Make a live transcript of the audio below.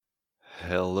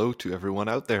Hello to everyone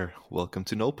out there. Welcome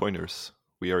to Null Pointers.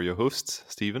 We are your hosts,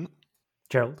 Stephen,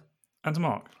 Gerald. And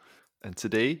Mark. and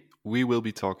today we will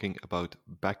be talking about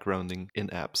backgrounding in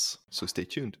apps. So stay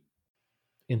tuned.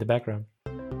 In the background.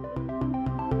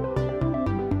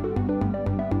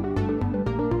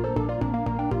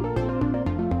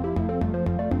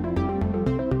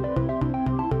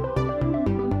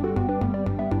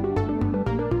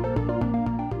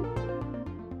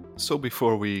 So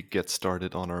before we get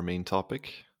started on our main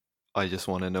topic, I just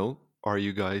want to know, are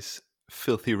you guys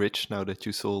filthy rich now that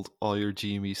you sold all your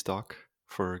GME stock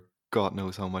for God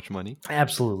knows how much money?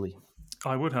 Absolutely.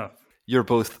 I would have. You're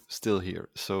both still here,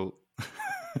 so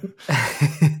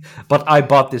But I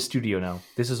bought this studio now.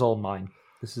 This is all mine.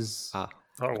 This is Oh,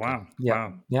 wow. Yeah.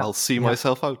 Wow. yeah. I'll see yeah.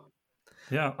 myself out.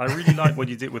 Yeah, I really like what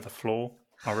you did with the floor.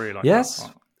 I really like Yes. that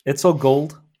part. It's all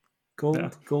gold. Gold,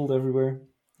 Yeah. gold everywhere.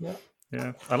 Yeah.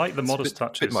 Yeah, I like the modest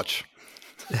touches. Bit much.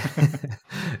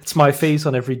 It's my face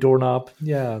on every doorknob.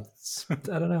 Yeah. I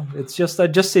don't know. It's just I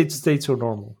just say it stayed so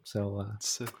normal. So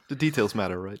The details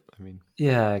matter, right? I mean,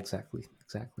 yeah, exactly.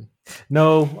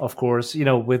 No, of course,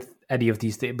 with any of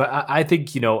these things. But I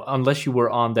think, unless you were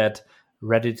on that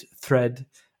Reddit thread,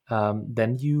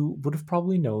 then you would have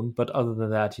probably known. But other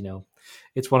than that,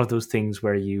 it's one of those things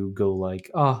where you go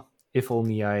like, if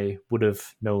only I would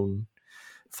have known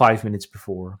 5 minutes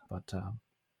before. But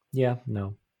yeah,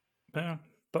 no. Yeah,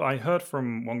 but I heard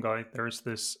from one guy, there is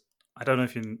this, I don't know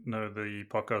if you know the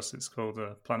podcast, it's called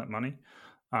Planet Money,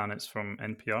 and it's from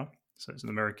NPR. So it's an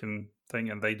American thing,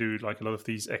 and they do like a lot of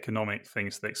these economic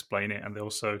things. They explain it, and they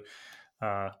also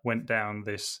went down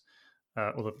this,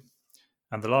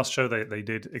 and the last show they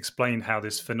did explain how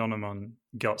this phenomenon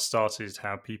got started,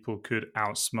 how people could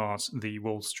outsmart the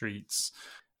Wall Streets,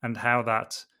 and how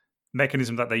that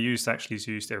mechanism that they used actually is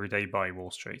used every day by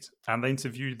Wall Street. And they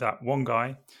interviewed that one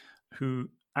guy who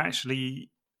actually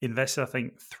invested, I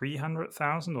think,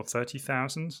 300,000 or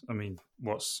 30,000. I mean,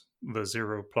 what's the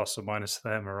zero plus or minus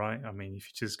there, am I right? I mean, if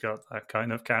you just got that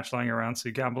kind of cash lying around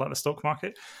to gamble at the stock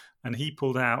market, and he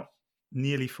pulled out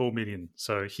nearly 4 million.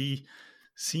 So he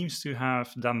seems to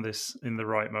have done this in the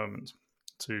right moment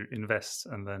to invest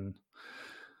and then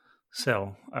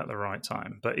sell at the right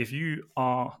time. But if you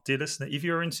are, dear listener, if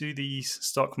you're into these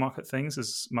stock market things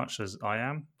as much as I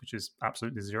am, which is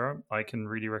absolutely zero, I can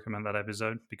really recommend that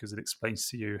episode because it explains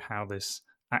to you how this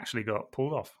actually got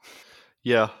pulled off.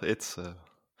 yeah, it's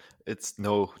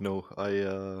no.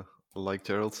 I like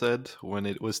Gerald said, when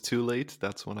it was too late,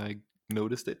 that's when I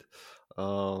noticed it,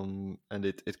 and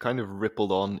it kind of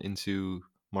rippled on into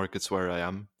markets where I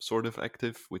am sort of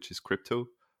active, which is crypto,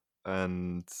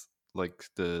 and like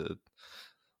the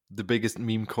biggest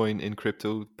meme coin in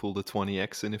crypto pulled a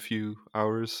 20x in a few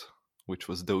hours, which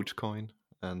was Dogecoin,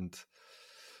 and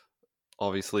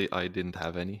obviously I didn't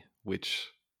have any, which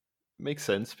makes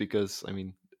sense because I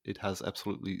mean it has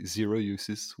absolutely zero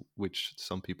uses, which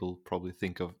some people probably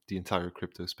think of the entire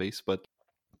crypto space. But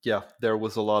yeah, there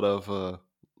was a lot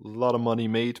of money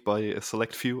made by a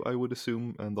select few, I would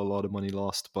assume, and a lot of money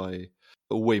lost by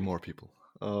way more people.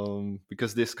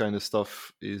 Because this kind of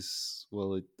stuff is,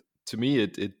 well, to me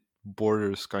it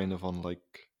borders kind of on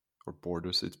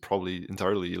borders. It's probably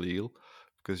entirely illegal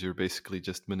because you're basically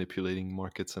just manipulating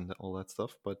markets and all that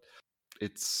stuff. But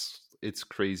it's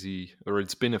crazy, or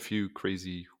it's been a few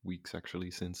crazy weeks actually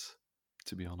since,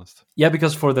 to be honest. Yeah,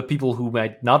 because for the people who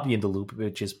might not be in the loop,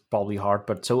 which is probably hard,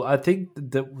 but so I think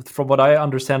that from what I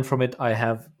understand from it, I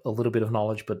have a little bit of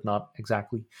knowledge, but not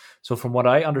exactly. So from what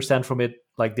I understand from it,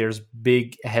 like there's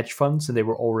big hedge funds, and they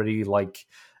were already like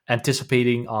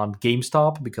anticipating on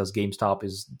GameStop, because GameStop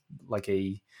is like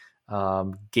a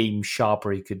game shop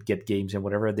where you could get games and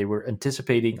whatever. They were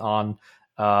anticipating on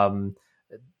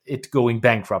it going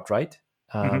bankrupt, right?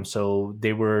 So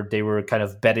they were kind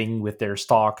of betting with their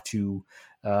stock to,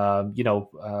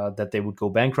 that they would go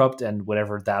bankrupt, and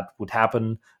whenever that would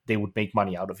happen, they would make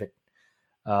money out of it.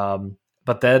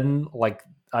 But then, like,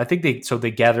 I think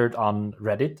they gathered on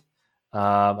Reddit,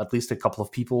 at least a couple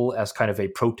of people, as kind of a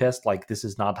protest, like this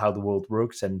is not how the world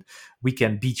works, and we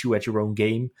can beat you at your own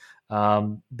game.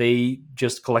 They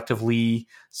just collectively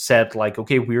said, like,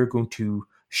 okay, we're going to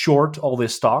short all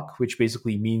this stock, which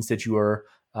basically means that you are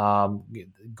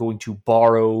going to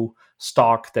borrow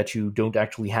stock that you don't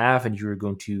actually have, and you're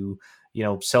going to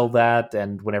sell that,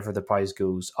 and whenever the price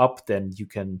goes up, then you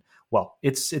can, well,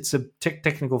 it's a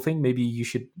technical thing. Maybe you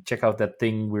should check out that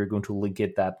thing. We're going to link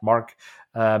it that Mark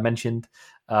mentioned.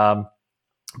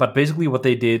 But basically what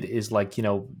they did is, like,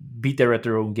 beat there at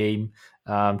their own game,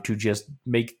 to just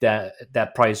make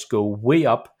that price go way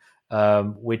up,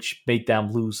 which made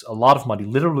them lose a lot of money,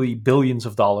 literally billions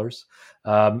of dollars,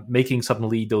 making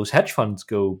suddenly those hedge funds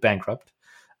go bankrupt.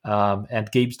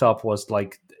 And GameStop was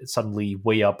like suddenly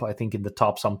way up, I think, in the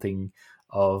top something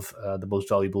of the most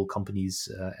valuable companies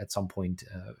at some point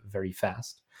very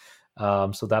fast.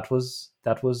 So that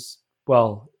was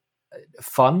well,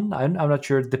 fun. I'm not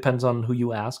sure. It depends on who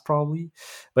you ask, probably,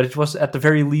 but it was at the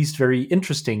very least very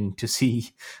interesting to see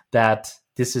that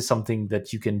this is something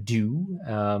that you can do.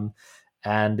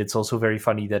 And it's also very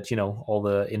funny that all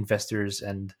the investors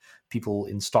and people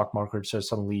in stock markets are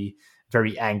suddenly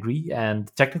very angry.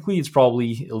 And technically, it's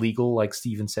probably illegal, like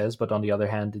Steven says. But on the other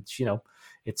hand,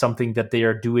 it's something that they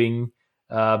are doing.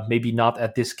 Maybe not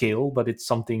at this scale, but it's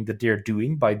something that they're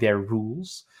doing by their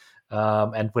rules.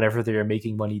 And whenever they're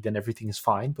making money, then everything is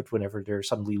fine. But whenever they're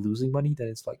suddenly losing money, then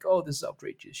it's like, oh, this is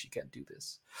outrageous. You can't do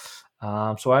this.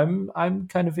 So I'm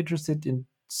kind of interested in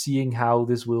seeing how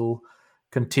this will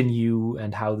continue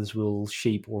and how this will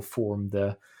shape or form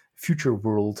the future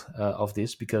world of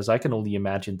this, because I can only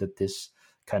imagine that this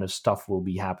kind of stuff will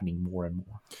be happening more and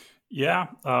more. Yeah,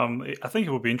 I think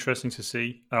it will be interesting to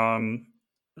see.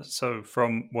 So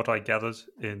from what I gathered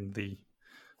in the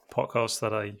podcast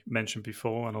that I mentioned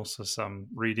before, and also some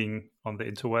reading on the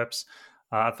interwebs,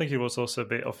 I think it was also a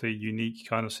bit of a unique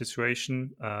kind of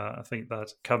situation. I think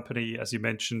that company, as you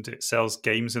mentioned, it sells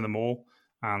games in the mall,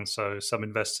 and so some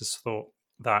investors thought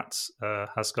that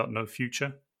has got no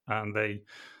future, and they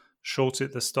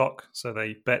shorted the stock. So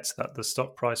they bet that the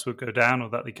stock price would go down or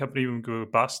that the company would go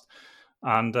bust.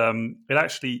 And it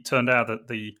actually turned out that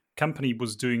the company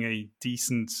was doing a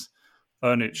decent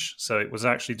earnage. So it was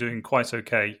actually doing quite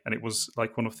okay. And it was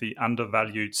like one of the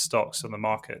undervalued stocks on the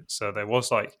market. So there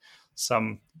was like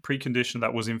some precondition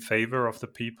that was in favor of the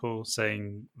people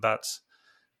saying that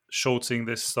shorting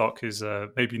this stock is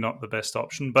maybe not the best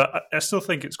option. But I still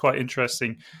think it's quite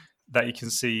interesting that you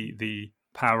can see the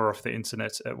power of the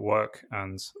internet at work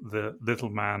and the little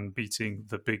man beating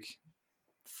the big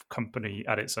company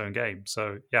at its own game.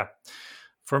 So yeah,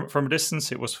 from a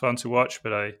distance, it was fun to watch,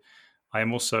 but I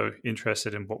am also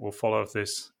interested in what will follow of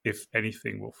this, if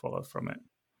anything will follow from it.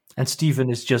 And Steven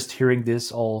is just hearing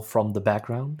this all from the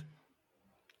background.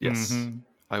 Yes,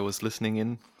 I was listening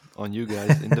in on you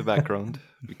guys in the background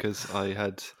because I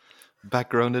had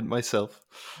backgrounded myself.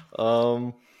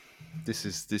 This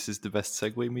is the best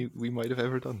segue we might have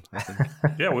ever done, I think.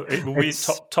 Yeah, well, it will be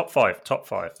top five.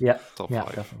 Yeah, top yeah,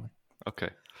 five. Definitely. Okay.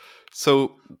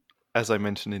 So, as I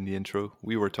mentioned in the intro,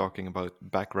 we were talking about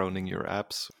backgrounding your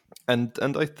apps, and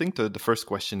I think the first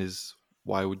question is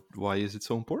why is it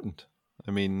so important?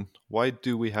 I mean, why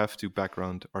do we have to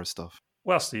background our stuff?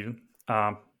 Well, Stephen,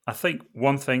 I think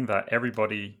one thing that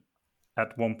everybody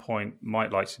at one point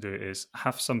might like to do is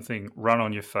have something run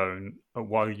on your phone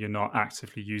while you're not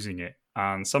actively using it.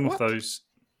 And some of those,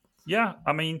 yeah,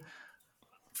 I mean,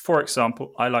 for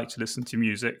example, I like to listen to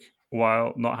music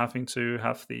while not having to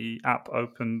have the app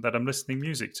open that I'm listening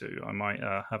music to. I might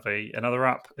have another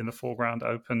app in the foreground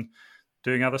open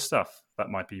doing other stuff. That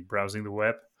might be browsing the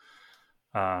web.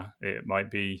 It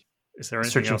might be, is there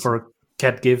anything searching else? for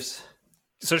cat gives?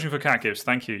 Searching for cat gives,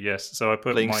 thank you, yes. So I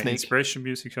put Playing my Snake. inspiration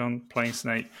music on, playing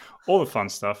Snake, all the fun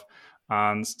stuff.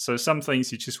 And so some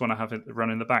things you just want to have it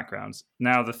run in the background.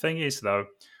 Now, the thing is, though,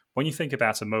 when you think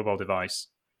about a mobile device,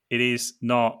 it is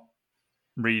not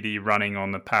really running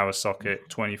on the power socket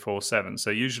 24/7. So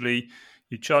usually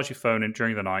you charge your phone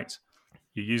during the night,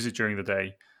 you use it during the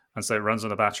day, and so it runs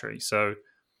on a battery. So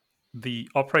the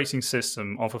operating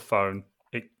system of a phone,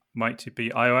 it might be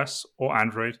iOS or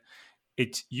Android,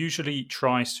 it usually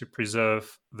tries to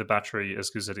preserve the battery as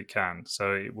good as it can.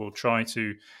 So it will try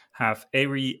to have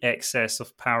every excess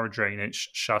of power drainage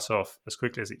shut off as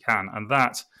quickly as it can. And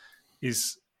that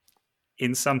is,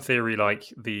 in some theory,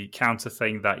 like the counter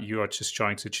thing that you are just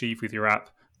trying to achieve with your app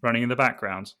running in the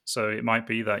background. So it might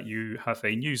be that you have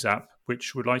a news app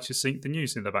which would like to sync the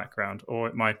news in the background, or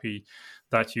it might be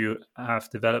that you have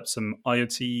developed some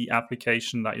IoT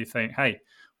application that you think, hey,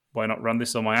 why not run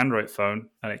this on my Android phone?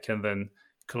 And it can then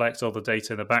collect all the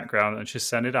data in the background and just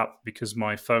send it up because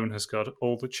my phone has got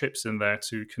all the chips in there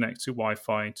to connect to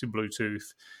Wi-Fi, to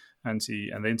Bluetooth, and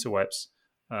the interwebs.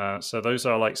 So those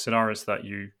are like scenarios that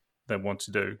you then want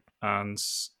to do, and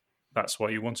that's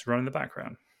what you want to run in the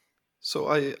background. So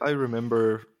I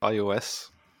remember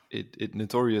iOS. It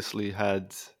notoriously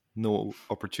had no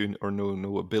opportunity or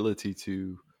no ability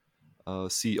to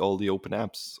see all the open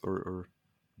apps or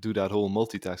do that whole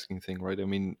multitasking thing, right? I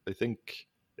mean, I think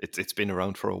it's been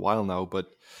around for a while now,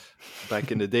 but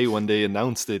back in the day when they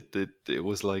announced it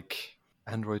was like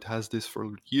Android has this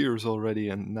for years already,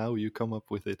 and now you come up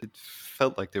with it. It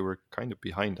felt like they were kind of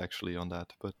behind actually on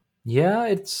that, but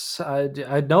Yeah,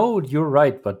 I know you're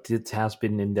right, but it has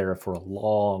been in there for a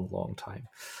long, long time.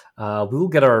 We'll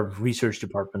get our research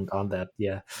department on that.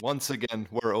 Yeah, Once again,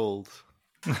 we're old.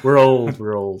 we're old.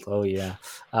 We're old. Oh yeah.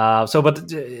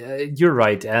 But you're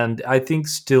right, and I think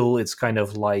still it's kind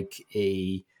of like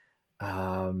a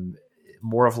um,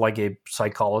 more of like a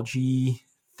psychology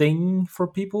thing for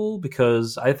people,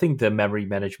 because I think the memory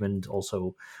management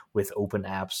also with open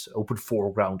apps, open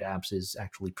foreground apps, is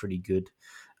actually pretty good.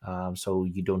 So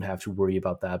you don't have to worry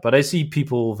about that. But I see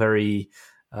people very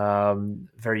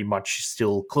much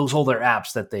still close all their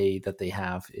apps that they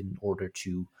have in order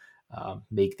to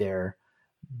make their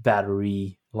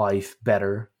battery life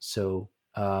better. So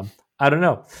I don't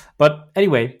know, but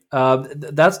anyway,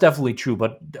 that's definitely true.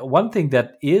 But one thing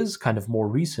that is kind of more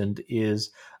recent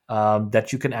is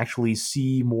that you can actually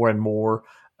see more and more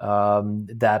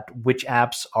that which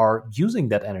apps are using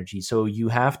that energy. So you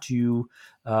have to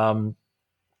um,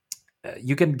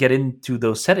 you can get into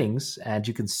those settings and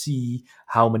you can see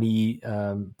how many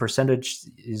percentage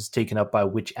is taken up by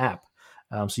which app.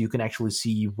 So you can actually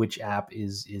see which app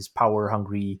is power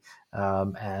hungry,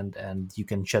 and you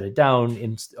can shut it down,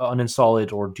 uninstall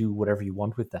it, or do whatever you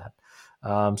want with that.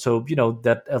 So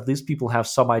that at least people have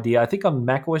some idea. I think on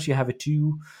macOS you have it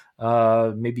too,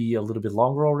 maybe a little bit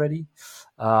longer already.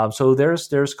 So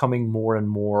there's coming more and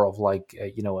more of like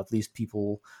at least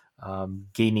people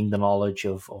gaining the knowledge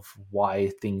of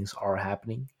why things are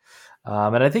happening.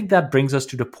 And I think that brings us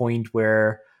to the point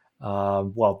where,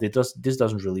 well, this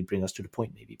doesn't really bring us to the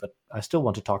point, maybe, but I still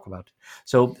want to talk about it.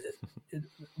 So,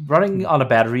 running on a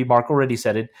battery, Mark already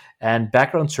said it, and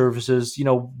background services,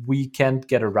 we can't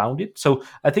get around it. So,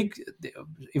 I think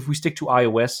if we stick to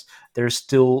iOS, there's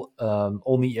still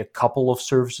only a couple of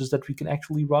services that we can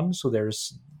actually run. So,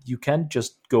 you can't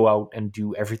just go out and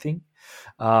do everything.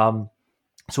 Um,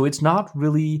 so it's not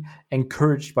really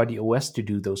encouraged by the OS to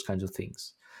do those kinds of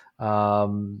things.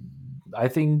 I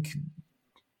think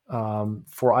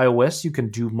for iOS, you can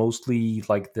do mostly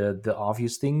like the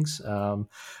obvious things.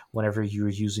 Whenever you're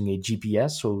using a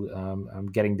GPS, so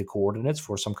getting the coordinates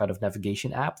for some kind of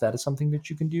navigation app, that is something that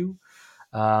you can do,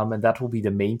 and that will be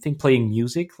the main thing. Playing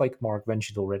music, like Mark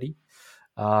mentioned already.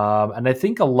 And I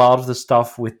think a lot of the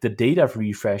stuff with the data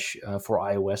refresh for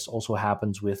iOS also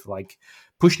happens with like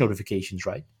push notifications,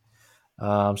 right?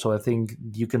 So I think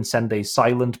you can send a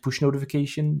silent push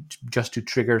notification just to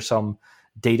trigger some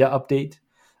data update.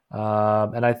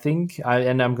 And I think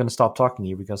I'm going to stop talking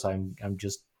here because I'm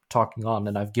just talking on,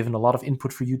 and I've given a lot of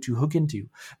input for you to hook into.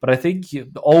 But I think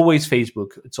always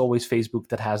Facebook. It's always Facebook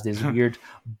that has these weird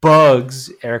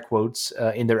bugs, air quotes,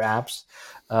 in their apps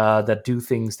that do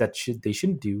things that they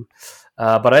shouldn't do.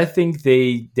 But I think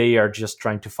they are just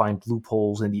trying to find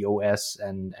loopholes in the OS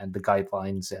and the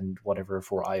guidelines and whatever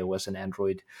for iOS and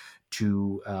Android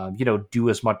to do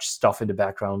as much stuff in the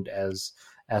background as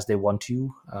they want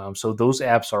to. So those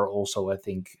apps are also, I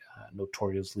think,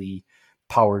 notoriously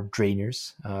power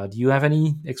drainers. Do you have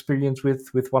any experience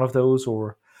with one of those,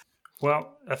 or?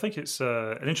 Well, I think it's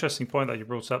an interesting point that you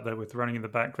brought up there with running in the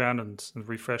background and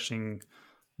refreshing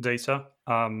data.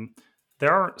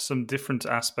 There are some different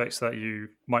aspects that you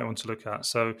might want to look at.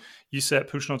 So you set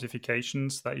push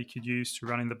notifications that you could use to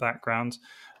run in the background.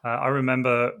 I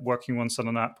remember working once on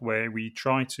an app where we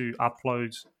tried to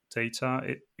upload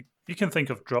data. You can think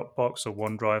of Dropbox or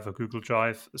OneDrive or Google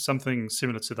Drive, something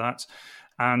similar to that.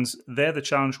 And there the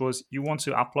challenge was you want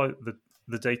to upload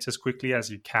the data as quickly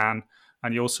as you can,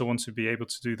 and you also want to be able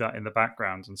to do that in the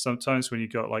background. And sometimes when you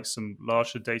got like some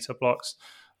larger data blocks,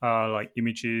 like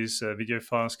images, video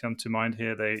files come to mind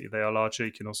here. They are larger.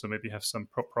 You can also maybe have some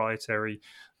proprietary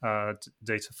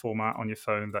data format on your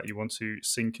phone that you want to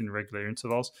sync in regular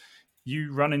intervals.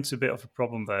 You run into a bit of a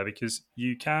problem there because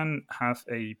you can have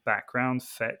a background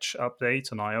fetch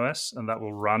update on iOS, and that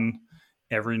will run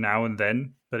every now and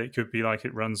then, but it could be like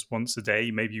it runs once a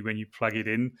day, maybe when you plug it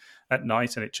in at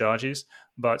night and it charges.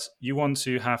 But you want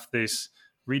to have this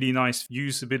really nice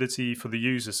usability for the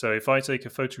user. So if I take a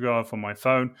photograph on my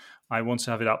phone, I want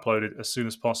to have it uploaded as soon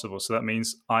as possible. So that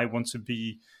means I want to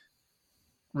be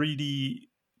really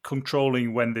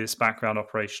controlling when this background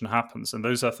operation happens. And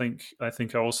those I think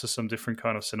are also some different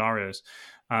kind of scenarios.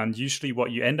 And usually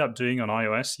what you end up doing on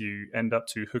iOS, you end up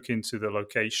to hook into the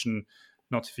location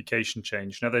notification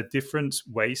change. Now there are different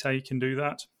ways how you can do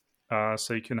that.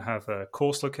 So you can have a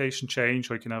coarse location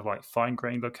change, or you can have like fine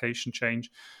grained location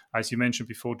change, as you mentioned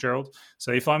before, Gerald.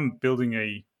 So if I'm building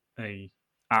a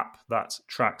app that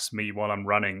tracks me while I'm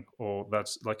running, or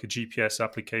that's like a GPS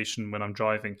application when I'm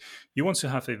driving, you want to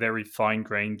have a very fine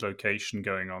grained location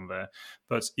going on there.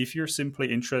 But if you're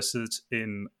simply interested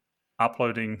in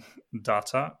uploading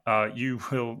data, you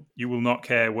will not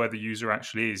care where the user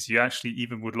actually is. You actually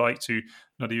even would like to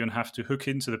not even have to hook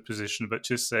into the position, but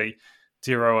just say,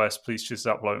 "Dear OS, please just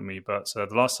upload me." But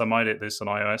the last time I did this on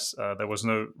iOS, there was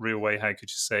no real way how you could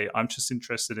just say, "I'm just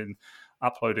interested in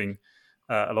uploading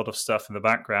a lot of stuff in the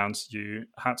background." You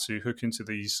had to hook into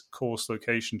these course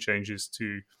location changes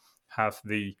to have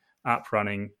the app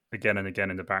running again and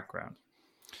again in the background.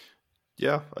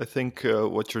 Yeah, I think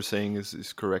what you're saying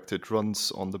is correct. It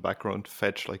runs on the background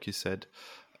fetch, like you said,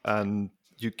 and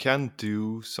you can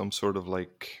do some sort of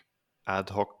like ad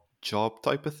hoc job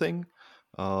type of thing,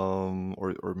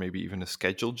 or maybe even a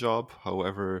scheduled job.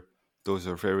 However, those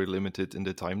are very limited in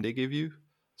the time they give you.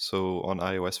 So on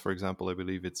iOS, for example, I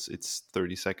believe it's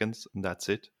 30 seconds and that's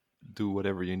it. Do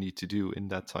whatever you need to do in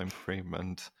that time frame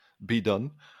and be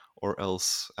done, or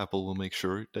else Apple will make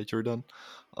sure that you're done.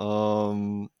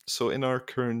 So in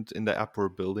the app we're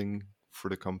building for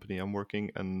the company I'm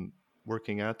working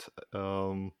at,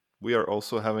 we are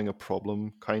also having a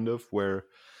problem kind of where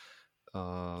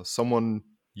someone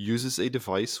uses a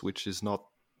device which is not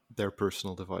their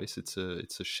personal device. It's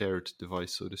a shared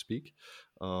device, so to speak.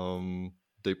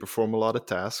 They perform a lot of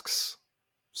tasks,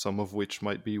 some of which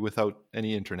might be without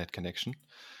any internet connection.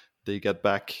 They get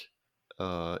back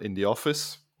in the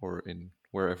office or in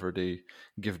wherever they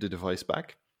give the device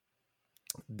back.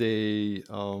 They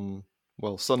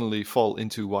suddenly fall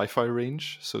into Wi-Fi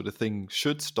range, so the thing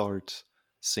should start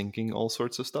syncing all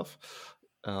sorts of stuff.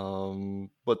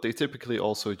 But they typically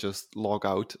also just log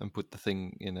out and put the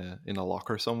thing in a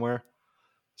locker somewhere.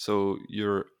 So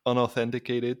you're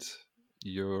unauthenticated,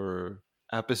 your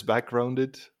app is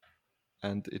backgrounded,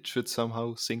 and it should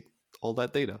somehow sync all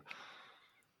that data.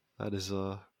 That is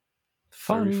a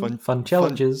very Fun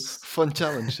challenges. fun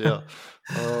challenge. Yeah.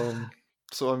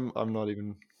 So I'm not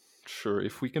even sure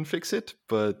if we can fix it,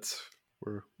 but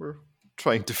we're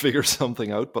trying to figure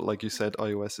something out. But like you said,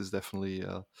 iOS is definitely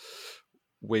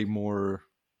way more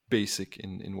basic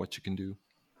in what you can do.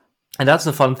 And that's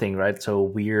the fun thing, right? So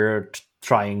we're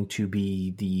trying to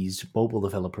be these mobile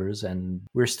developers, and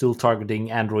we're still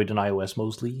targeting Android and iOS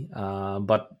mostly.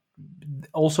 But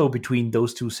also between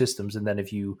those two systems, and then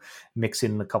if you mix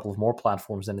in a couple of more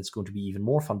platforms, then it's going to be even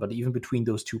more fun. But even between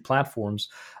those two platforms,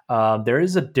 there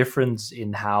is a difference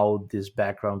in how this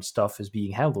background stuff is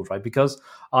being handled, right? Because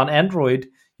on Android,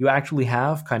 you actually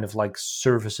have kind of like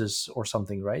services or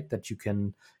something, right, that you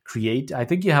can create. I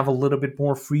think you have a little bit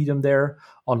more freedom there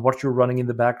on what you're running in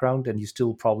the background, and you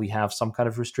still probably have some kind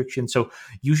of restriction. So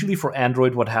usually for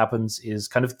Android, what happens is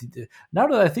kind of now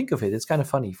that I think of it, it's kind of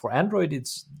funny. For Android,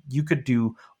 it's you could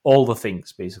do all the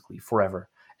things basically forever,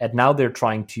 and now they're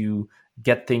trying to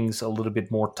get things a little bit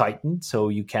more tightened, so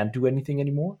you can't do anything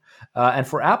anymore. And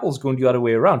for Apple, it's going the other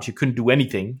way around. You couldn't do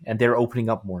anything, and they're opening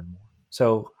up more and more.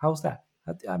 So how's that?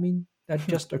 I mean, that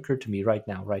just occurred to me right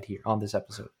now, right here on this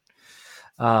episode.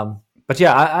 But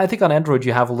yeah, I think on Android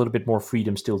you have a little bit more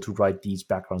freedom still to write these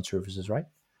background services, right?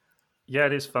 Yeah,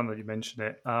 it is fun that you mentioned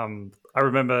it. I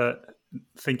remember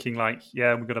thinking like,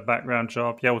 yeah, we've got a background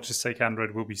job. Yeah, we'll just take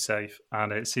Android. We'll be safe.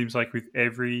 And it seems like with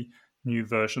every new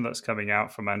version that's coming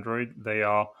out from Android, they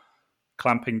are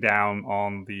clamping down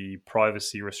on the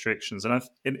privacy restrictions. And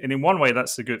in one way,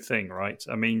 that's a good thing, right?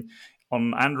 I mean,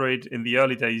 on Android, in the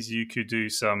early days, you could do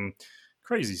some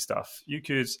crazy stuff. You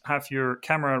could have your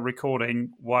camera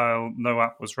recording while no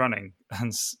app was running.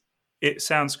 And it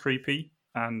sounds creepy,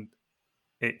 and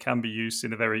it can be used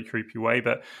in a very creepy way,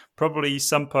 but probably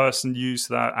some person used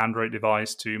that Android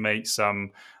device to make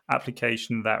some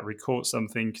application that records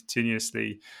something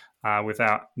continuously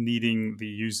without needing the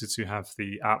user to have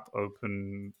the app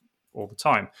open all the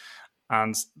time.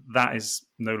 And that is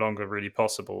no longer really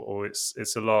possible, or it's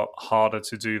a lot harder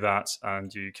to do that,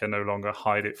 and you can no longer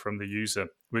hide it from the user,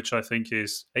 which I think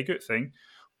is a good thing.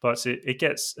 But it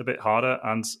gets a bit harder,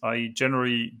 and I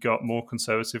generally got more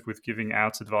conservative with giving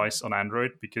out advice on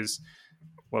Android because,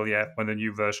 well, yeah, when the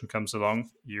new version comes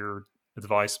along, your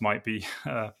advice might be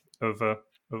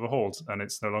overhauled and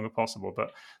it's no longer possible.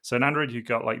 But so in Android, you've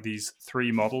got like these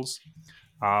three models.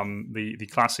 The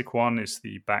classic one is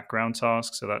the background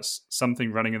task, so that's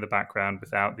something running in the background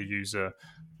without the user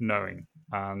knowing,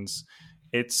 and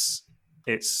it's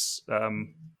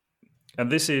and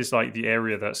this is like the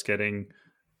area that's getting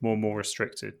more and more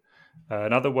restricted.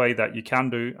 Another way that you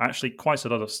can do actually quite a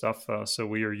lot of stuff. So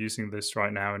we are using this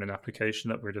right now in an application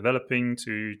that we're developing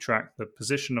to track the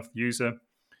position of the user.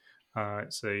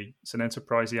 It's an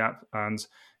enterprise app, and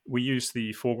we use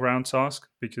the foreground task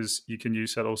because you can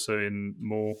use that also in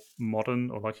more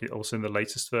modern, or like also in the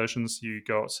latest versions. You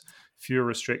got fewer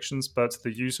restrictions, but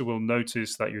the user will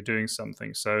notice that you're doing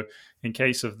something. So in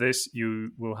case of this,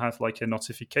 you will have like a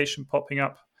notification popping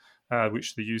up,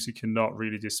 which the user cannot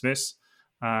really dismiss.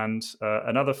 And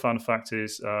another fun fact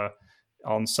is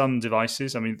on some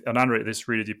devices, I mean, on Android, this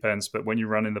really depends, but when you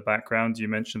run in the background, you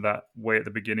mentioned that way at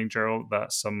the beginning, Gerald,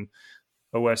 that some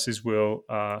OSs will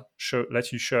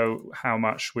let you show how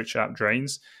much which app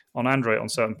drains. On Android, on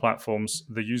certain platforms,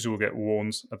 the user will get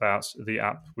warned about the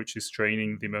app which is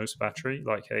draining the most battery.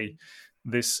 Like, hey,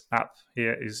 this app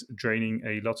here is draining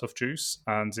a lot of juice.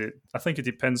 And I think it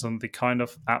depends on the kind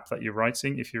of app that you're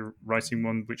writing. If you're writing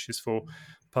one which is for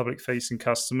public-facing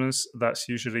customers, that's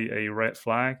usually a red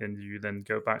flag, and you then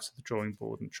go back to the drawing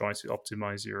board and try to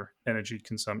optimize your energy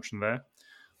consumption there.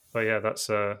 But yeah, that's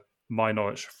my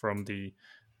knowledge from the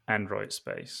Android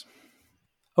space.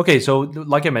 Okay, so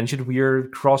like I mentioned, we're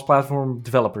cross-platform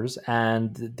developers,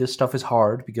 and this stuff is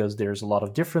hard because there's a lot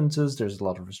of differences, there's a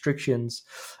lot of restrictions.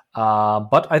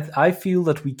 But I feel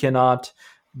that we cannot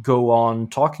go on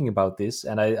talking about this,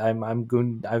 and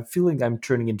I'm feeling I'm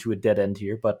turning into a dead end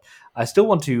here, but I still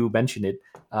want to mention it,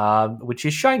 which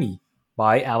is Shiny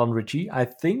by Alan Ritchie. I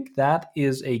think that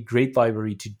is a great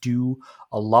library to do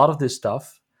a lot of this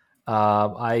stuff.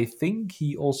 I think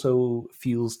he also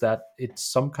feels that it's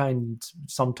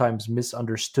sometimes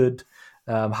misunderstood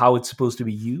how it's supposed to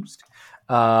be used.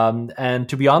 And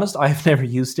to be honest, I've never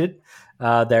used it.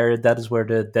 That is where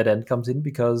the dead end comes in,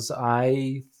 because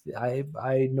I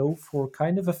know for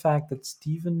kind of a fact that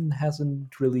Stephen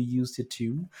hasn't really used it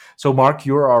too. So Mark,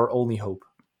 you're our only hope.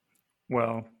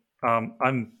 Well,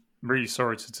 I'm really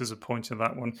sorry to disappoint in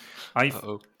that one.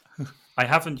 I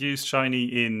haven't used Shiny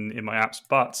in my apps,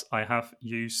 but I have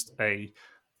used a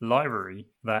library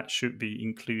that should be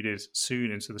included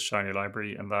soon into the Shiny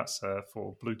library, and that's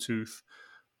for Bluetooth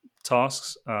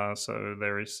tasks. So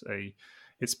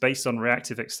it's based on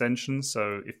reactive extensions.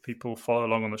 So if people follow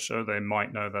along on the show, they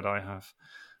might know that I have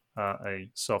a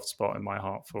soft spot in my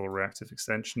heart for reactive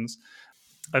extensions.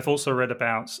 I've also read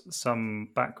about some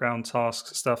background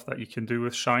task stuff that you can do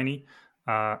with Shiny.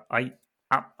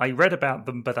 I read about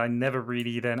them, but I never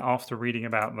really then, after reading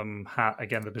about them, had,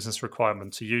 again, the business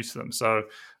requirement to use them. So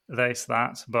there's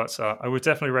that. But I would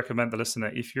definitely recommend the listener,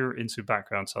 if you're into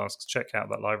background tasks, check out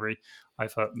that library.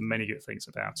 I've heard many good things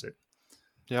about it.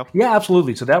 Yeah,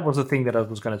 absolutely. So that was the thing that I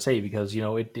was going to say, because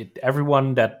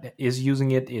everyone that is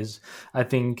using it is, I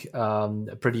think,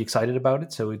 pretty excited about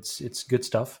it. So it's good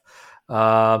stuff.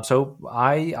 So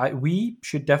we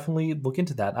should definitely look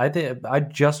into that. I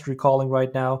just recalling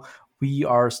right now, we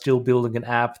are still building an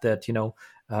app that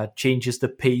changes the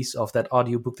pace of that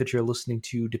audiobook that you're listening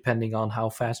to depending on how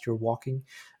fast you're walking.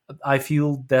 I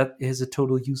feel that is a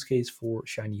total use case for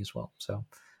Shiny as well. So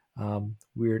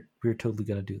we're totally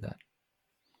going to do that.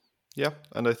 Yeah,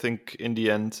 and I think in the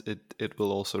end, it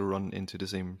will also run into the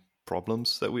same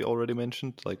problems that we already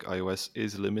mentioned. Like, iOS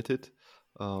is limited.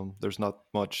 There's not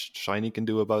much Shiny can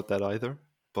do about that either.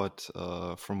 But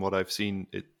from what I've seen,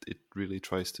 it really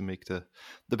tries to make the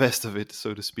best of it,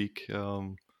 so to speak,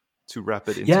 to wrap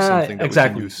it into something that we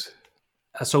can use.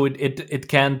 So it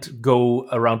can't go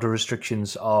around the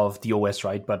restrictions of the OS,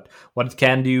 right? But what it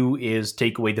can do is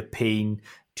take away the pain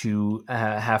to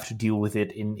have to deal with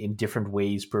it in different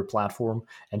ways per platform,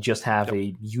 and just have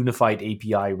a unified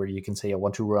API where you can say, I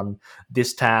want to run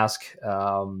this task.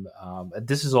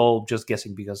 This is all just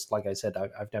guessing because, like I said,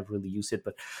 I've never really used it,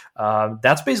 but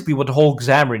that's basically what the whole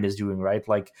Xamarin is doing, right?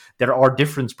 Like, there are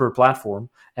differences per platform,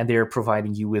 and they're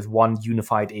providing you with one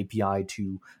unified API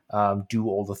to do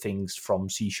all the things from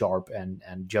C# and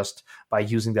just by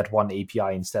using that one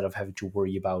API instead of having to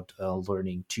worry about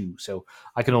learning two. So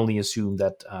I can only assume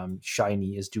that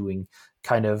Shiny is doing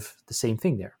kind of the same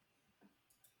thing there.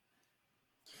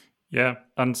 Yeah,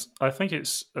 and I think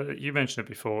it's, you mentioned it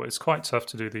before, it's quite tough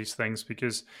to do these things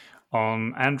because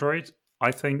on Android,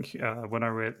 I think when I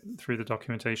read through the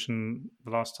documentation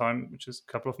the last time, which is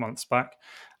a couple of months back,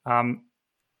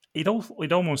 it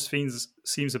almost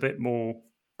seems a bit more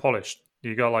polished.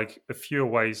 You got like a few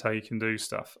ways how you can do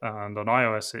stuff, and on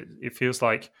iOS it feels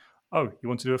like, oh, you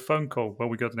want to do a phone call? Well,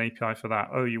 we got an API for that.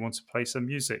 Oh, you want to play some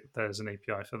music? There's an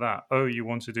API for that. Oh, you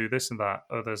want to do this and that?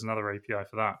 Oh, there's another API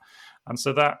for that. And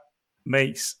so that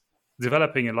makes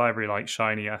developing a library like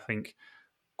Shiny, I think,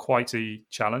 quite a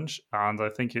challenge. And I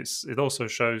think it also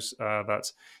shows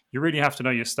that you really have to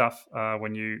know your stuff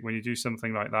when you do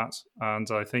something like that. And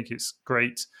I think it's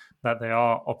great that there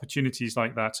are opportunities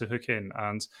like that to hook in.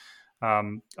 And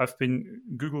I've been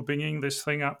Google Binging this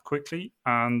thing up quickly,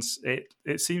 and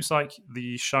it seems like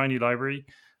the Shiny library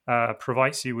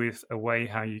provides you with a way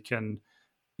how you can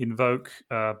invoke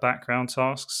background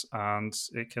tasks, and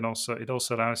it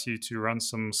also allows you to run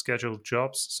some scheduled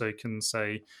jobs. So you can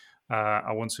say,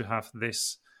 I want to have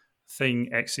this thing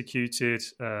executed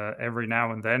every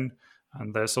now and then.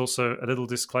 And there's also a little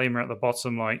disclaimer at the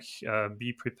bottom, like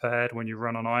be prepared when you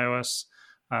run on iOS,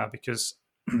 because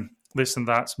this and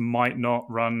that might not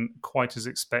run quite as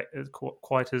expected,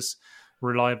 quite as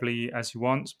reliably as you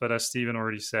want. But as Stephen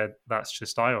already said, that's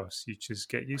just iOS. You just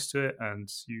get used to it and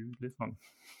you live on.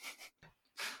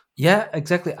 Yeah,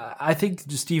 exactly. I think,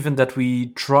 Stephen, that we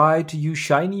try to use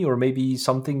Shiny or maybe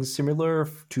something similar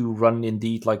to run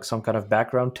indeed like some kind of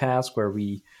background task where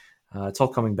we, it's all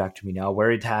coming back to me now,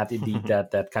 where it had indeed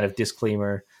that kind of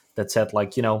disclaimer that said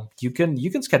like, you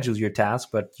can schedule your task,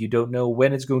 but you don't know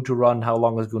when it's going to run, how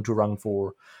long it's going to run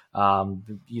for.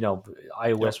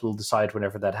 iOS will decide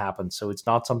whenever that happens. So it's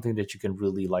not something that you can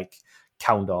really like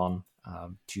count on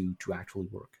to actually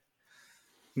work.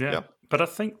 Yeah, but I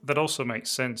think that also makes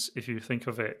sense if you think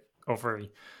of it of a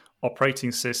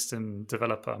operating system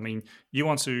developer. I mean, you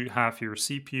want to have your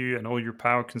CPU and all your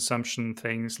power consumption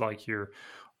things like your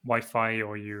Wi-Fi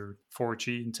or your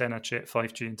 4G antenna chip,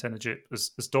 5G antenna chip as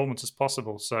dormant as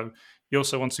possible. So you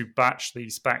also want to batch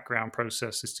these background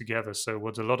processes together. So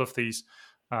what a lot of these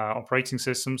operating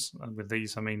systems, and with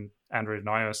these I mean Android and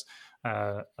iOS,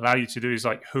 allow you to do is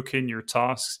like hook in your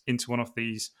tasks into one of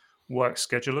these work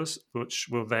schedulers, which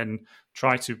will then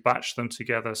try to batch them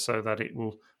together so that it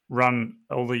will run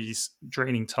all these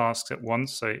draining tasks at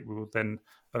once. So it will then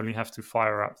only have to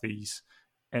fire up these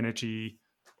energy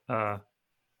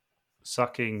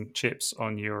sucking chips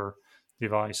on your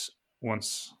device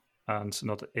once and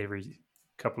not every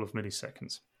couple of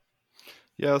milliseconds.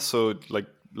 Yeah, so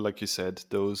like you said,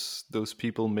 those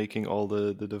people making all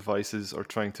the devices are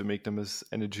trying to make them as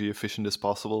energy efficient as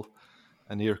possible.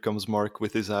 And here comes Mark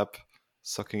with his app,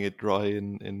 sucking it dry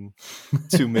in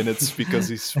 2 minutes because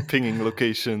he's pinging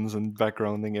locations and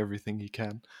backgrounding everything he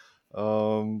can.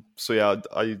 So yeah,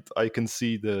 I can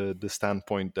see the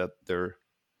standpoint that they're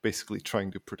basically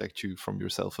trying to protect you from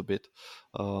yourself a bit.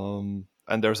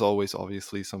 And there's always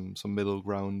obviously some middle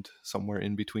ground somewhere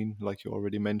in between, like you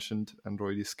already mentioned.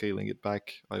 Android is scaling it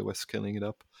back, iOS scaling it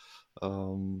up.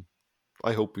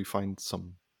 I hope we find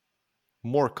some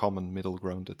more common middle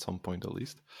ground at some point at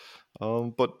least.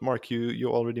 But Mark, you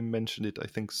already mentioned it, I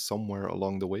think, somewhere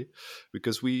along the way,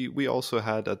 because we also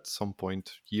had at some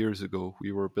point years ago,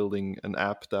 we were building an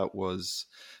app that was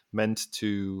meant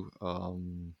to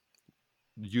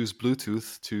use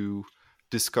Bluetooth to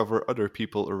discover other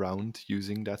people around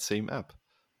using that same app.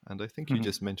 And I think you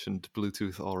just mentioned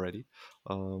Bluetooth already.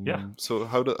 Yeah. So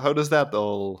how does that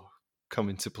all come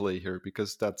into play here?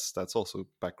 Because that's also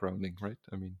backgrounding, right?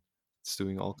 I mean, it's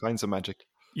doing all kinds of magic.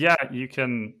 Yeah, you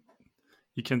can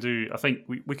do. I think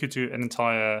we could do an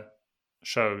entire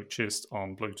show just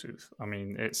on Bluetooth. I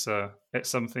mean, it's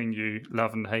something you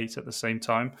love and hate at the same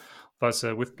time. But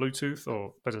with Bluetooth,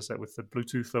 or better said, with the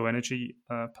Bluetooth Low Energy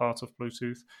part of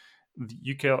Bluetooth,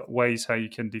 you get ways how you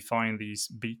can define these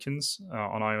beacons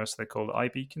on iOS. They're called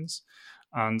iBeacons,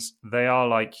 and they are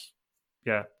like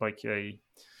a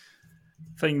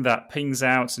thing that pings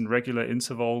out in regular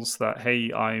intervals that,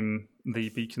 hey, I'm the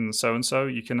beacon so and so.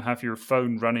 You can have your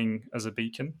phone running as a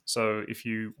beacon. So if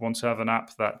you want to have an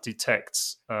app that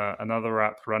detects another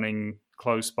app running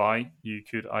close by, you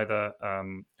could either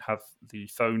have the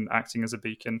phone acting as a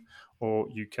beacon, or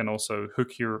you can also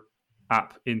hook your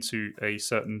app into a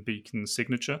certain beacon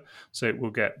signature, so it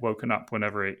will get woken up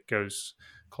whenever it goes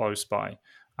close by.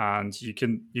 And you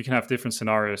can have different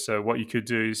scenarios. So what you could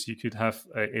do is you could have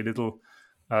a little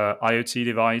IoT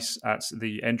device at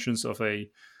the entrance of a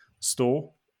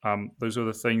store. Those are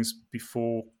the things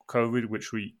before COVID,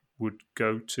 which we would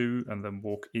go to and then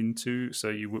walk into. So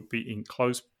you would be in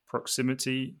close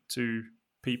proximity to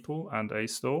people and a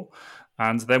store.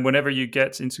 And then whenever you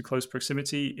get into close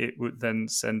proximity, it would then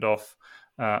send off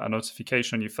a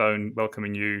notification on your phone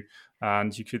welcoming you.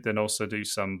 And you could then also do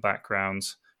some background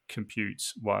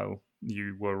compute while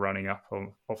you were running up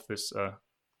off this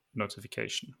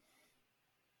notification.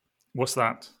 Was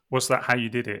that how you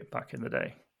did it back in the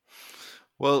day?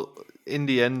 Well, in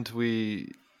the end,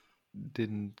 we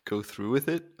didn't go through with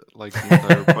it, like the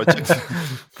entire project.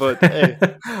 But hey,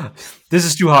 this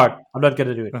is too hard. I'm not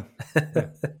gonna do it. Yeah.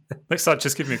 Next time,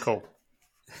 just give me a call.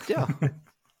 Yeah.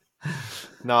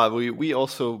 No, we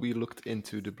also looked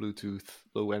into the Bluetooth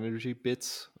low energy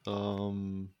bits,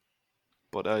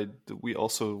 but we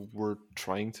also were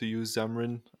trying to use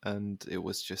Xamarin, and it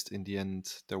was just in the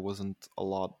end there wasn't a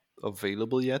lot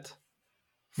available yet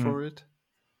Mm. for it,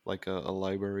 like a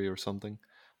library or something.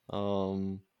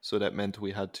 So that meant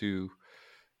we had to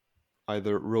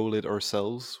either roll it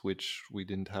ourselves, which we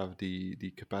didn't have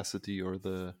the capacity or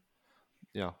the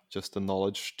just the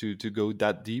knowledge to go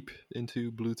that deep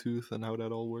into Bluetooth and how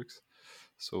that all works.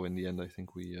 So in the end, I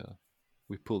think we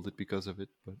pulled it because of it.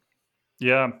 But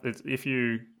Yeah,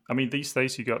 I mean, these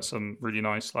days you got some really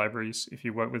nice libraries if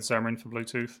you work with Xamarin for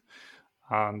Bluetooth,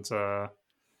 and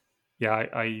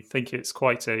I think it's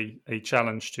quite a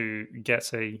challenge to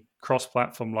get a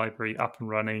cross-platform library up and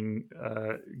running,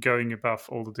 going above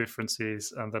all the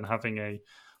differences, and then having a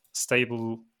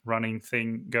stable running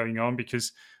thing going on,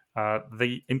 because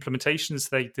the implementations,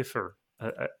 they differ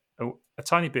a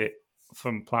tiny bit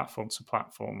from platform to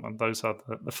platform, and those are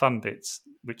the fun bits,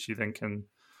 which you then can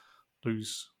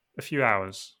lose a few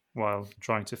hours while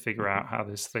trying to figure out how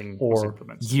this thing was Or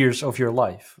implemented. years of your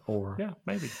life, or Yeah,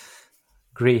 maybe.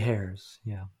 gray hairs.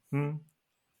 Yeah.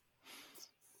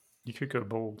 You could go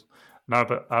bald. No,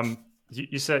 but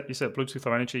you said Bluetooth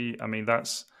Low Energy. I mean,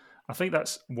 I think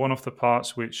that's one of the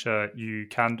parts which you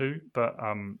can do, but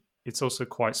it's also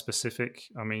quite specific.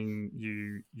 I mean,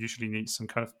 you usually need some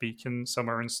kind of beacon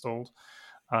somewhere installed.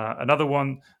 Another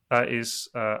one that is,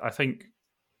 I think,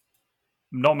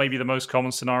 not maybe the most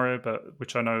common scenario, but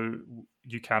which I know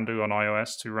you can do on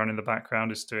iOS to run in the background,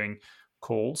 is doing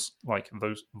calls, like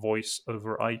those voice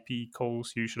over IP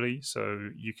calls usually. So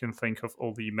you can think of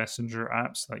all the messenger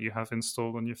apps that you have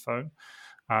installed on your phone.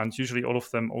 And usually all of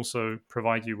them also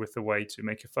provide you with a way to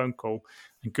make a phone call.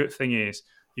 And good thing is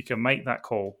you can make that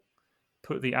call,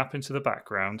 put the app into the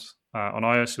background. On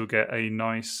iOS, you'll get a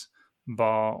nice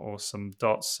bar or some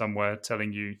dots somewhere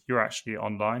telling you you're actually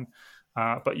online.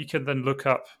 But you can then look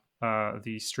up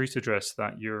the street address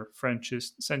that your friend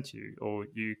just sent you, or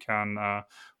you can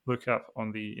look up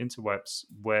on the interwebs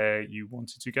where you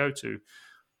wanted to go to,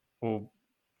 or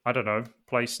I don't know,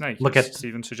 play Snake. Look as at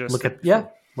Stephen suggested. look at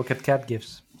before. look at cat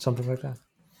gifs, something like that.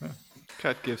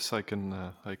 cat gifs I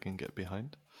can get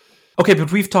behind. Okay,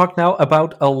 but we've talked now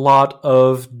about a lot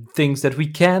of things that we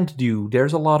can't do.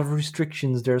 There's a lot of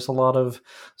restrictions. There's a lot of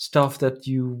stuff that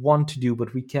you want to do,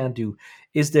 but we can't do.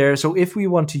 Is there? So, if we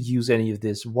want to use any of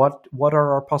this, what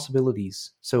are our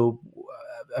possibilities? So,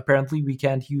 apparently, we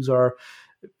can't use our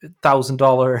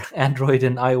 $1,000 Android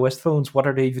and iOS phones. What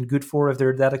are they even good for if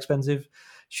they're that expensive?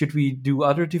 Should we do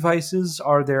other devices?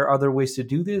 Are there other ways to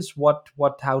do this?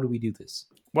 How do we do this?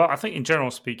 Well, I think in general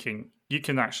speaking, you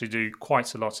can actually do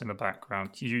quite a lot in the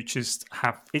background.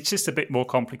 It's just a bit more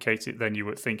complicated than you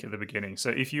would think at the beginning.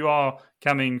 So if you are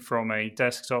coming from a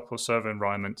desktop or server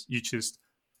environment, you just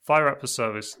fire up a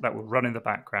service that will run in the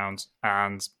background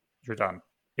and you're done.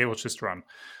 It will just run.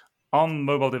 On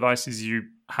mobile devices, you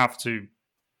have to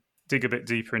dig a bit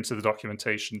deeper into the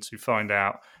documentation to find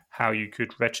out how you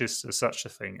could register such a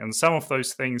thing. And some of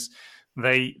those things,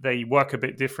 they work a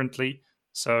bit differently.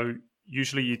 So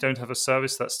usually you don't have a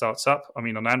service that starts up. I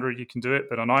mean, on Android you can do it,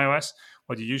 but on iOS,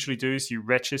 what you usually do is you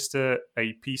register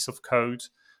a piece of code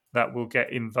that will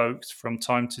get invoked from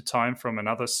time to time from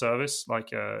another service, like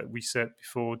we said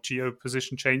before, geo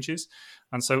position changes.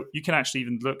 And so you can actually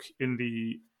even look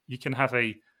you can have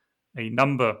a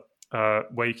number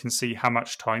where you can see how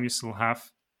much time you still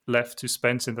have left to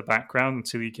spend in the background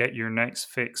until you get your next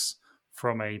fix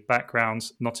from a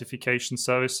background notification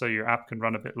service, so your app can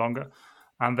run a bit longer.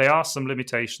 And there are some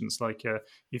limitations, like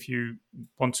if you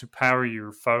want to power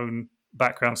your phone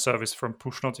background service from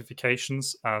push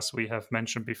notifications, as we have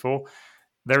mentioned before,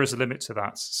 there is a limit to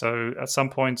that. So at some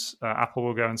point, Apple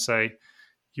will go and say,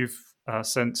 you've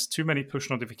sent too many push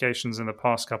notifications in the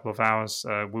past couple of hours.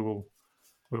 We will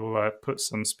put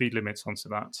some speed limits onto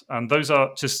that. And those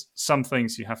are just some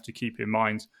things you have to keep in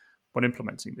mind when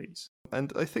implementing these.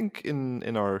 And I think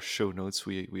in our show notes,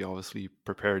 we obviously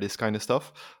prepare this kind of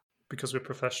stuff. Because we're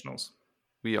professionals.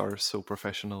 We are so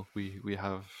professional. We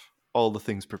have all the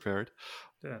things prepared.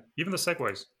 Yeah, even the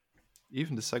segues.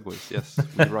 Even the segues, yes.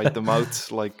 We write them out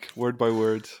like word by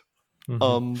word.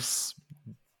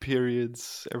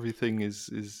 Periods, everything is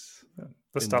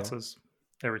the stutters,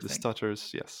 everything. The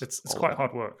stutters, yes. It's quite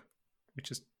hard work.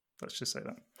 Let's just say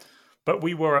that. But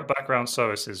we were at background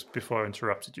services before I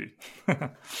interrupted you.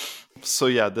 So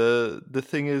yeah, the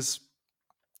thing is,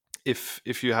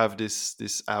 if you have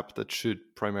this app that should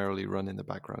primarily run in the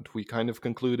background, we kind of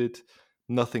concluded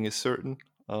nothing is certain.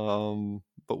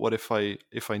 But what if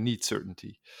I need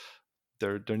certainty?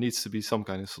 There needs to be some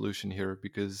kind of solution here,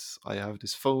 because I have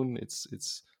this phone.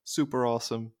 It's super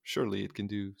awesome. Surely it can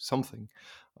do something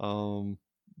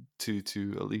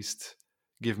to at least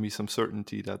give me some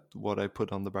certainty that what I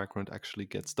put on the background actually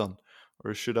gets done,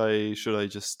 or should I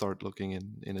just start looking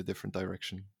in a different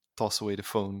direction? Toss away the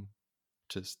phone,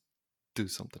 just do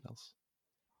something else.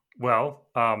 Well,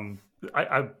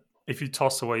 if you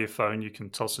toss away your phone, you can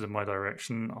toss it in my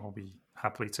direction. I'll be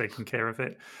happily taking care of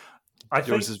it.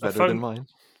 Yours is better than mine.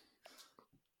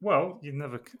 Well, you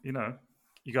never,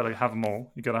 you got to have them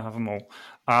all. You got to have them all.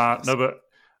 Yes. No, but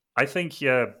I think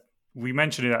we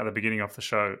mentioned it at the beginning of the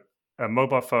show. A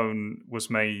mobile phone was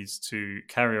made to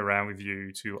carry around with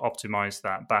you to optimize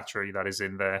that battery that is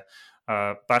in there.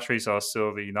 Batteries are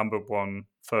still the number one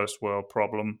first world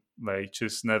problem. They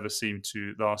just never seem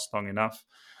to last long enough.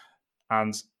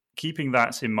 And keeping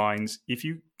that in mind, if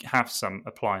you have some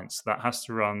appliance that has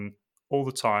to run all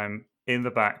the time in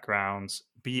the background,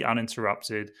 be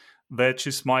uninterrupted, there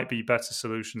just might be better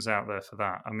solutions out there for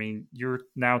that. I mean, you're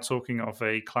now talking of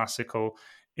a classical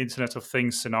Internet of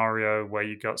Things scenario where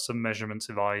you got some measurement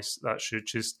device that should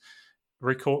just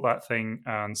record that thing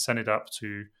and send it up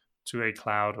to a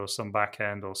cloud or some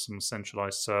backend or some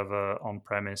centralized server on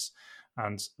premise.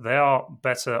 And there are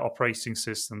better operating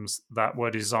systems that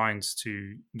were designed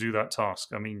to do that task.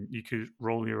 I mean, you could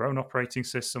roll your own operating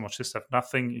system or just have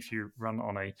nothing if you run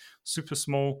on a super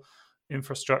small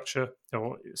infrastructure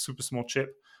or super small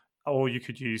chip, or you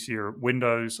could use your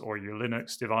Windows or your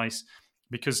Linux device,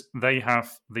 because they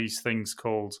have these things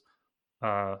called,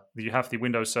 you have the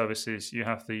Windows services, you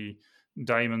have the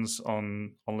daemons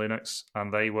on Linux,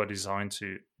 and they were designed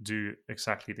to do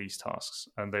exactly these tasks,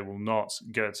 and they will not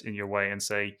get in your way and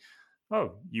say,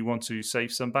 oh, you want to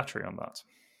save some battery on that.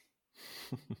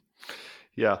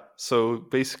 Yeah, so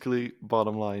basically,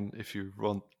 bottom line, if you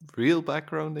want real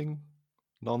backgrounding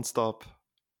nonstop,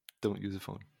 don't use a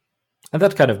phone. And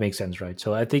that kind of makes sense, right?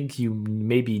 So I think you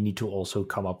maybe need to also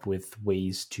come up with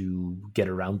ways to get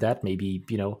around that. Maybe,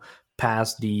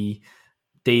 pass the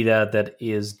data that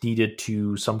is needed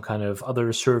to some kind of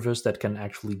other service that can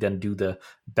actually then do the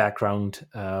background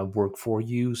work for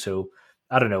you. So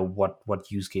I don't know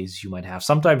what use cases you might have.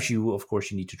 Sometimes of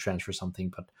course, you need to transfer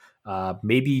something, but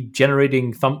maybe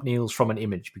generating thumbnails from an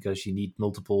image because you need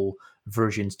multiple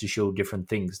versions to show different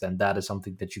things. Then that is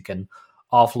something that you can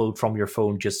offload from your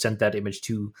phone. Just send that image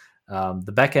to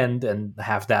the backend and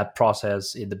have that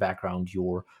process in the background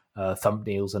your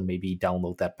thumbnails and maybe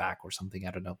download that back or something.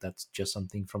 I don't know. That's just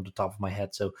something from the top of my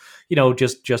head. So,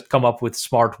 just come up with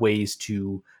smart ways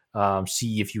to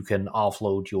see if you can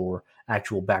offload your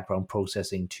actual background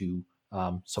processing to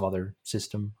some other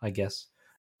system, I guess.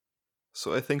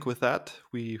 So I think with that,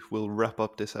 we will wrap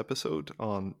up this episode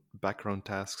on background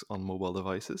tasks on mobile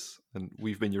devices. And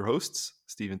we've been your hosts,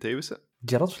 Steven Thewissen,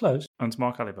 Gerald Sluis, and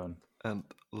Mark Allibone. And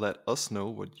let us know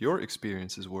what your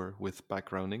experiences were with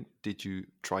backgrounding. Did you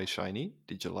try Shiny?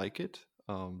 Did you like it?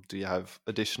 Do you have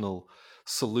additional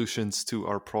solutions to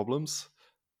our problems?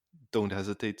 Don't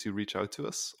hesitate to reach out to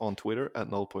us on Twitter at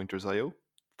nullpointers.io.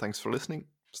 Thanks for listening.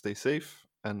 Stay safe.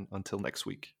 And until next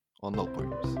week on Null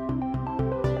Pointers.